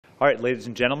All right, ladies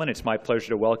and gentlemen, it's my pleasure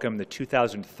to welcome the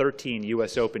 2013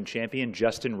 U.S. Open champion,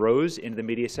 Justin Rose, into the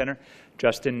Media Center.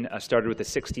 Justin started with a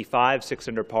 65, 6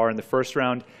 under par in the first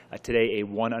round. Today, a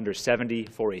 1 under 70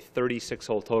 for a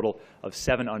 36-hole total of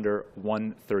 7 under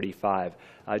 135.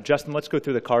 Justin, let's go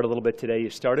through the card a little bit today.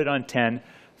 You started on 10,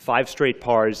 5 straight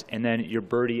pars, and then your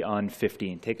birdie on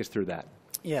 15. Take us through that.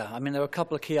 Yeah, I mean, there were a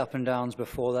couple of key up and downs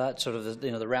before that. Sort of,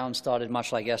 the round started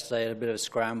much like yesterday, a bit of a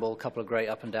scramble, a couple of great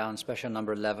up and downs, especially on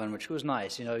number 11, which was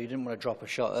nice. You didn't want to drop a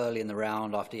shot early in the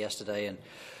round after yesterday.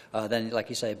 And then, like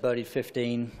you say, birdied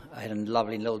 15. I had a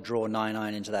lovely little draw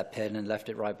 9-iron into that pin and left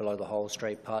it right below the hole,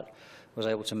 straight putt. Was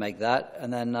able to make that.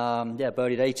 And then, yeah,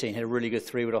 birdied 18. Hit a really good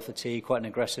 3-wood off the tee, quite an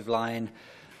aggressive line.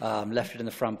 Left it in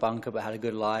the front bunker, but had a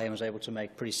good lie and was able to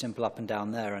make pretty simple up and down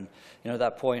there. And at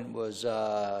that point was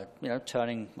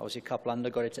turning obviously a couple under,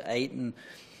 got it to 8, and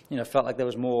felt like there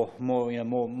was more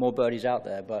birdies out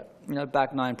there. But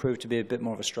back 9 proved to be a bit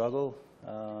more of a struggle.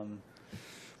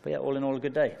 But yeah, all in all, a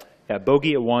good day. Yeah,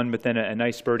 bogey at 1, but then a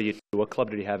nice birdie at 2. What club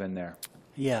did he have in there?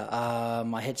 Yeah,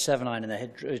 I hit 7-iron in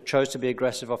there. It chose to be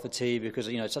aggressive off the tee because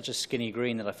it's such a skinny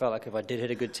green that I felt like if I did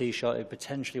hit a good tee shot, it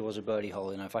potentially was a birdie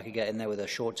hole. If I could get in there with a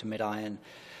short to mid iron,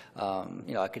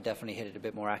 I could definitely hit it a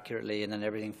bit more accurately, and then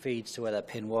everything feeds to where that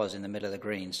pin was in the middle of the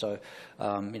green. So,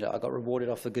 I got rewarded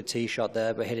off a good tee shot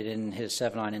there, but hit a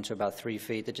 7-iron into about 3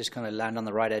 feet that just kind of landed on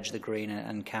the right edge of the green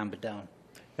and cambered down.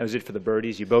 That was it for the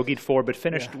birdies. You bogeyed 4, but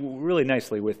finished really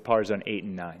nicely with pars on 8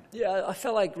 and 9. Yeah, I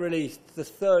felt like really the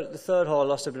third hole I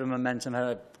lost a bit of momentum. Had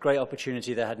a great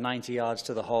opportunity there. Had 90 yards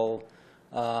to the hole.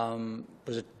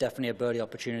 Was definitely a birdie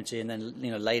opportunity, and then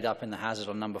laid up in the hazard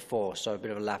on number 4. So a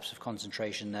bit of a lapse of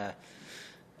concentration there.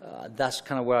 That's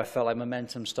kind of where I felt like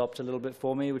momentum stopped a little bit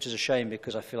for me, which is a shame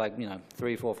because I feel like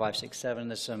 3, 4, 5, 6, 7.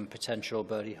 There's some potential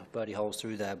birdie holes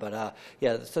through there, but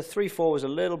yeah, the 3, 4 was a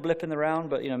little blip in the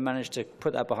round, but managed to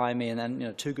put that behind me, and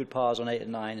then 2 good pars on 8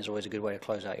 and 9 is always a good way to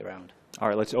close out your round. All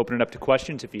right, let's open it up to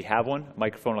questions. If you have one,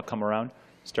 microphone will come around.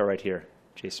 Start right here,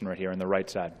 Jason, right here on the right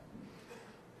side.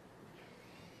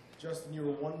 Justin, you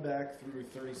were 1 back through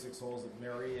 36 holes at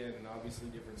Merion, and obviously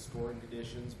different scoring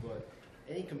conditions, but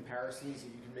any comparisons that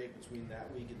you can make between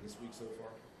that week and this week so far?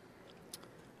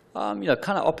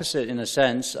 Kind of opposite in a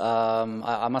sense.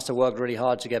 I must have worked really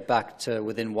hard to get back to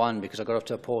within 1 because I got off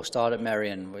to a poor start at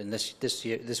Merion. In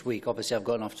this week, obviously, I've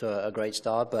gotten off to a great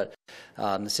start, but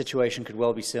the situation could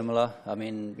well be similar. I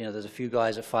mean, there's a few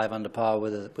guys at 5 under par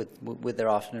with their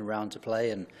afternoon round to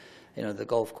play, and the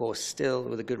golf course still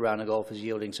with a good round of golf is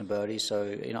yielding some birdies. So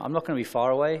I'm not going to be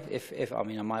far away.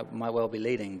 I might well be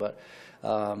leading, but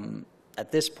at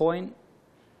this point,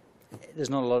 there's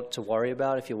not a lot to worry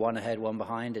about. If you're 1 ahead, 1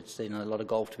 behind, it's a lot of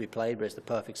golf to be played, but it's the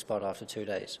perfect spot after 2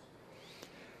 days.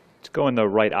 Let's go in the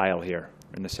right aisle here,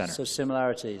 in the center. So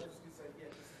similarities.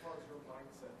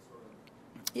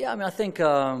 Yeah, I mean, I think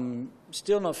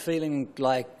still not feeling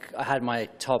like I had my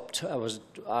top.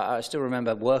 I still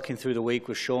remember working through the week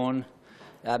with Sean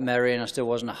at Merion. I still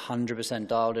wasn't 100%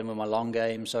 dialed in with my long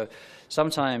game. So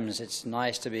sometimes it's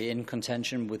nice to be in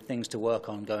contention with things to work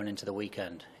on going into the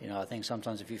weekend. I think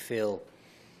sometimes if you feel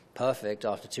perfect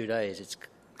after 2 days,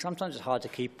 sometimes it's hard to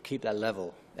keep that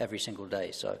level every single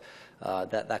day. So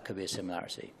that could be a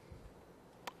similarity.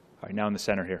 All right, now in the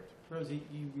center here. Rosie,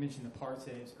 you mentioned the par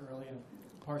saves earlier.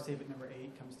 Par save at number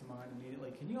 8 comes to mind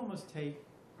immediately. Can you almost take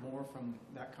more from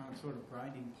that kind of sort of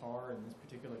grinding par in this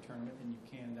particular tournament than you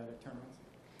can in other tournaments?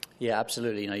 Yeah,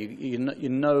 absolutely. You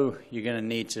know you're going to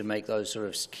need to make those sort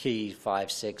of key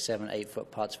 5, 6, 7, 8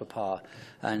 foot putts for par,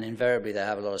 and invariably they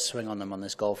have a lot of swing on them on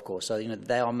this golf course. So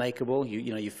they are makeable.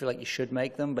 You feel like you should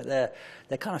make them, but they're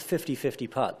kind of 50-50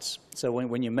 putts. So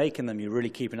when you're making them, you're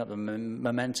really keeping up the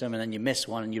momentum, and then you miss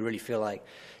one, and you really feel like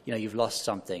you've lost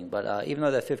something. But even though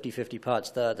they're 50-50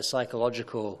 putts, the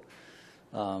psychological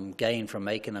gain from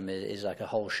making them is like a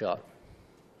whole shot.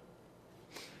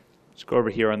 Let's go over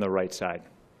here on the right side.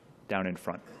 Down in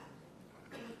front.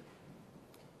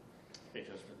 Hey,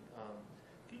 Justin.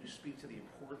 Can you speak to the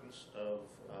importance of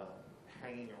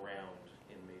hanging around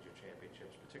in major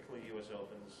championships, particularly U.S.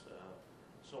 Opens?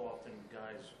 So often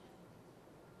guys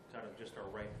kind of just are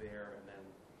right there, and then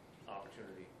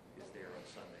opportunity is there on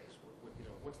Sundays.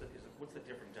 What's the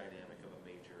different dynamic of a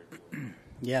major?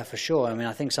 Yeah, for sure. I mean,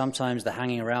 I think sometimes the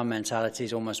hanging around mentality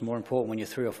is almost more important when you're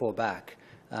 3 or 4 back.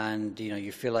 And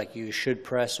you feel like you should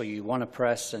press, or you want to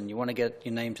press, and you want to get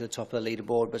your name to the top of the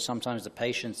leaderboard, but sometimes the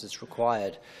patience that's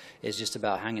required is just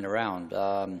about hanging around.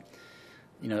 Often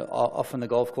the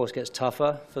golf course gets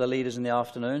tougher for the leaders in the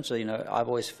afternoon, so I've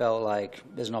always felt like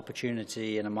there's an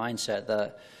opportunity and a mindset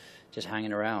that just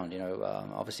hanging around. You know,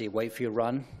 obviously wait for your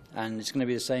run, and it's going to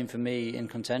be the same for me in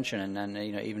contention. And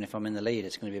you know, even if I'm in the lead,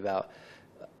 it's going to be about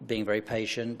being very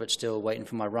patient, but still waiting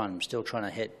for my run. I'm still trying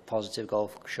to hit positive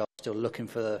golf shots, still looking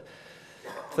for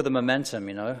the momentum.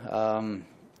 You know.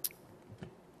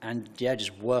 And yeah,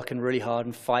 just working really hard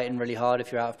and fighting really hard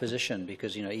if you're out of position,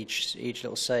 because you know each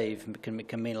little save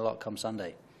can mean a lot come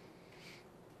Sunday.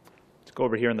 Let's go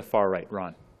over here in the far right,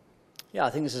 Ron. Yeah,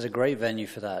 I think this is a great venue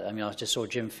for that. I mean, I just saw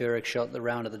Jim Furyk shot the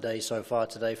round of the day so far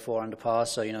today, 4 under par.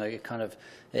 So you know, you kind of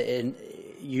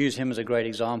use him as a great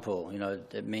example. You know,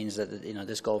 it means that you know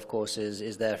this golf course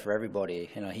is there for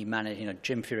everybody. You know, he managed. You know,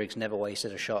 Jim Furyk's never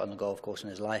wasted a shot on the golf course in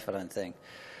his life, I don't think.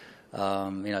 You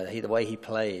know, the way he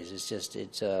plays is just, you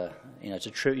know, it's a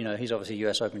true, you know, he's obviously a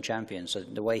US Open champion, so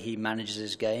the way he manages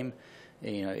his game,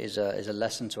 you know, is a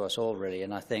lesson to us all, really.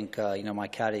 And I think, you know, my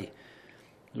caddy,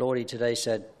 Lordy, today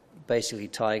said basically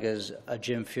Tiger's a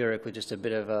Jim Furyk with just a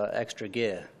bit of extra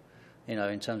gear, you know,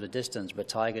 in terms of distance, but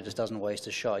Tiger just doesn't waste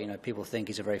a shot. You know, people think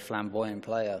he's a very flamboyant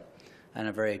player and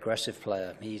a very aggressive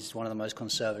player. He's one of the most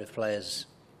conservative players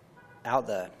out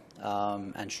there,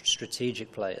 and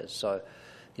strategic players. So,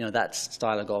 you know, that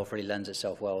style of golf really lends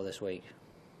itself well this week.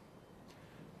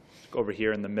 Let's go over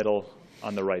here in the middle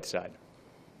on the right side.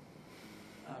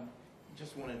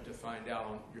 Just wanted to find out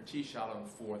on your tee shot on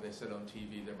 4, they said on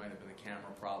TV there might have been a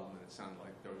camera problem, and it sounded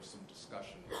like there was some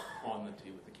discussion on the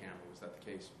tee with the camera. Was that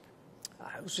the case?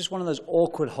 It was just one of those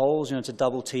awkward holes. You know, it's a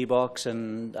double tee box,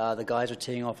 and the guys were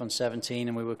teeing off on 17,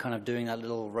 and we were kind of doing that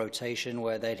little rotation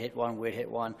where they'd hit one, we'd hit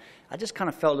one. I just kind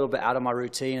of felt a little bit out of my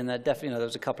routine, and there definitely, you know, there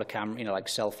was a couple of camera, you know, like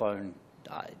cell phone.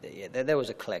 There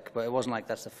was a click, but it wasn't like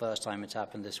that's the first time it's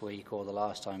happened this week or the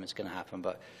last time it's going to happen.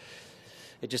 But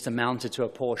it just amounted to a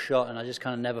poor shot, and I just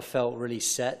kind of never felt really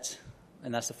set.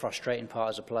 And that's the frustrating part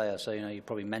as a player. So, you know, you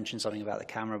probably mentioned something about the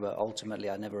camera, but ultimately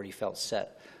I never really felt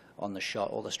set on the shot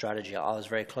or the strategy. I was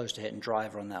very close to hitting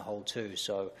driver on that hole too.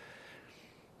 So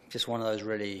just one of those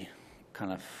really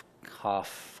kind of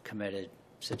half-committed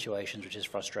situations, which is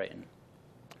frustrating.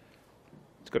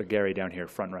 Let's go to Gary down here,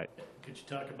 front right. Could you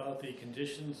talk about the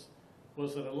conditions?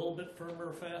 Was it a little bit firmer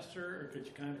or faster, or could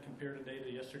you kind of compare today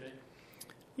to yesterday?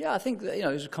 Yeah, I think that, you know,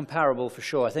 it was comparable for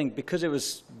sure. I think because there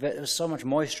was so much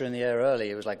moisture in the air early,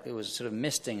 it was sort of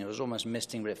misting. It was almost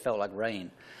misting, but it felt like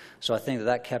rain. So I think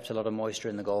that kept a lot of moisture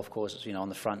in the golf course, you know, on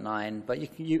the front 9. But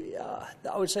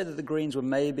I would say that the greens were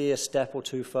maybe a step or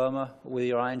two firmer with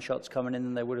your iron shots coming in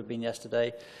than they would have been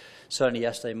yesterday. Certainly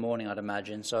yesterday morning, I'd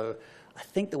imagine. So I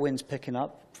think the wind's picking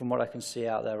up from what I can see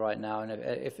out there right now. And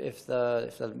if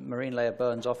the marine layer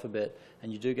burns off a bit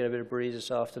and you do get a bit of breeze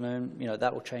this afternoon, you know,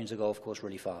 that will change the golf course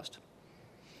really fast.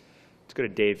 Let's go to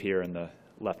Dave here in the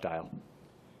left aisle.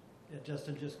 Yeah,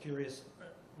 Justin, just curious,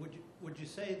 would you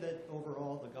say that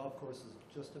overall the golf course is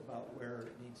just about where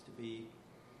it needs to be,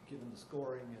 given the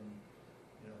scoring and,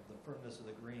 you know, the firmness of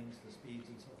the greens, the speeds,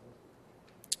 and so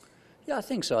forth? Yeah, I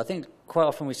think so. I think quite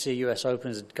often we see U.S.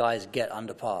 Opens guys get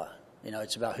under par. You know,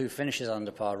 it's about who finishes under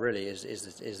par really is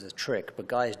the trick. But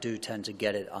guys do tend to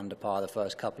get it under par the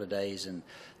first couple of days, and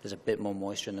there's a bit more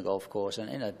moisture in the golf course,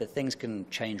 and you know, but things can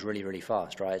change really, really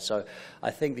fast, right? So I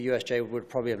think the USGA would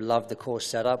probably have loved the course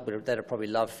setup, but they'd have probably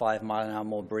loved 5 mile an hour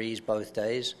more breeze both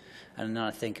days, and then I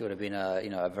think it would have been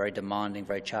a very demanding,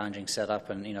 very challenging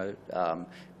setup, and you know,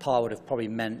 par would have probably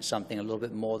meant something a little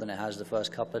bit more than it has the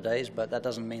first couple of days, but that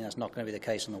doesn't mean that's not going to be the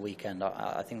case on the weekend.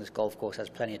 I think this golf course has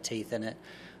plenty of teeth in it.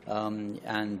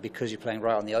 And because you're playing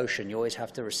right on the ocean, you always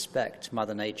have to respect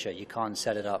Mother Nature. You can't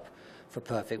set it up for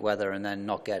perfect weather and then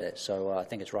not get it. So I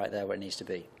think it's right there where it needs to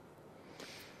be.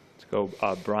 Let's go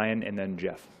Brian and then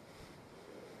Jeff.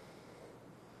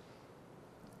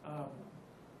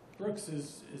 Brooks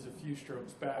is a few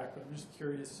strokes back, but I'm just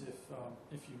curious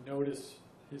if you notice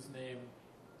his name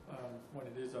when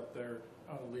it is up there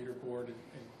on the leaderboard, and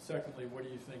secondly, what do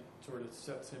you think sort of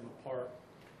sets him apart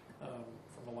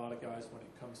from a lot of guys when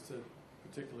it comes to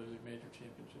particularly major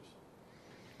championships?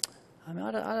 I mean,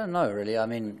 I don't know really. I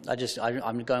mean,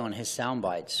 I'm going on his sound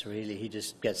bites. Really, he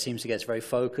just seems to get very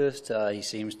focused. He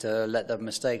seems to let the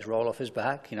mistakes roll off his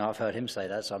back. You know, I've heard him say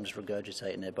that, so I'm just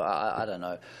regurgitating it. But I don't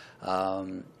know.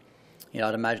 You know,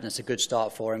 I'd imagine it's a good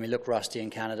start for him. He looked rusty in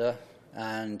Canada,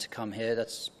 and to come here,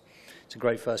 it's a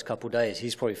great first couple of days.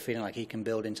 He's probably feeling like he can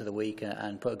build into the week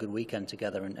and put a good weekend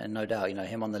together. And no doubt, you know,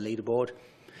 him on the leaderboard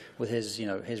with his, you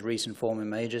know, his recent form in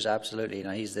majors, absolutely. You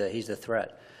know, he's the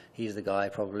threat. He's the guy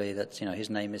probably that's, you know, his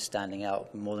name is standing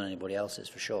out more than anybody else's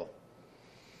for sure.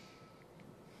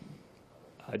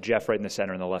 Jeff right in the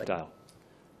center in the left aisle.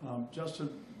 Justin,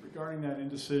 regarding that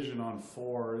indecision on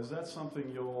 4, is that something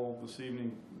you'll this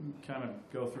evening kind of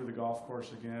go through the golf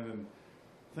course again and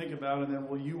think about it, and then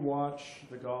will you watch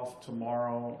the golf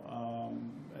tomorrow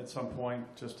at some point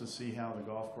just to see how the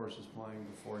golf course is playing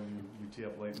before you tee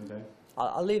up late in the day?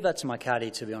 I'll leave that to my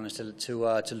caddy, to be honest,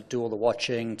 to do all the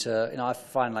watching. I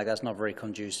find like that's not very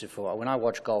conducive for. When I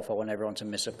watch golf, I want everyone to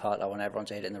miss a putt. I want everyone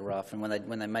to hit it in the rough. And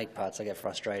when they make putts, I get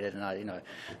frustrated, and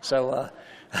So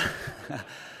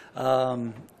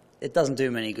it doesn't do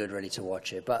me any good really to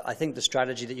watch it. But I think the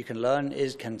strategy that you can learn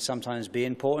can sometimes be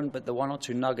important. But the one or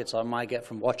two nuggets I might get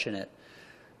from watching it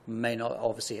may not,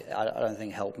 obviously, I don't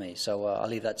think help me. So I'll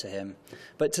leave that to him.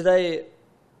 But today,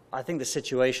 I think the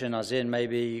situation I was in,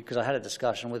 maybe because I had a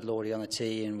discussion with Lordy on the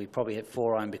tee, and we probably hit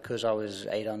 4-iron because I was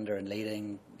 8 under and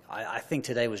leading. I think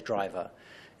today was driver,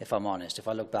 if I'm honest. If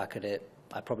I look back at it,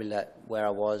 I probably let where I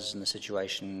was in the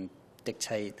situation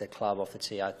dictate the club off the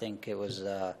tee. I think it was,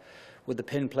 with the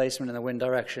pin placement in the wind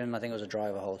direction, I think it was a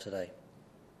driver hole today.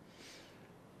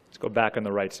 Let's go back on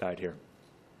the right side here.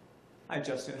 Hi,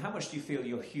 Justin. How much do you feel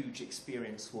your huge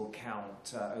experience will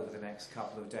count over the next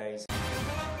couple of days?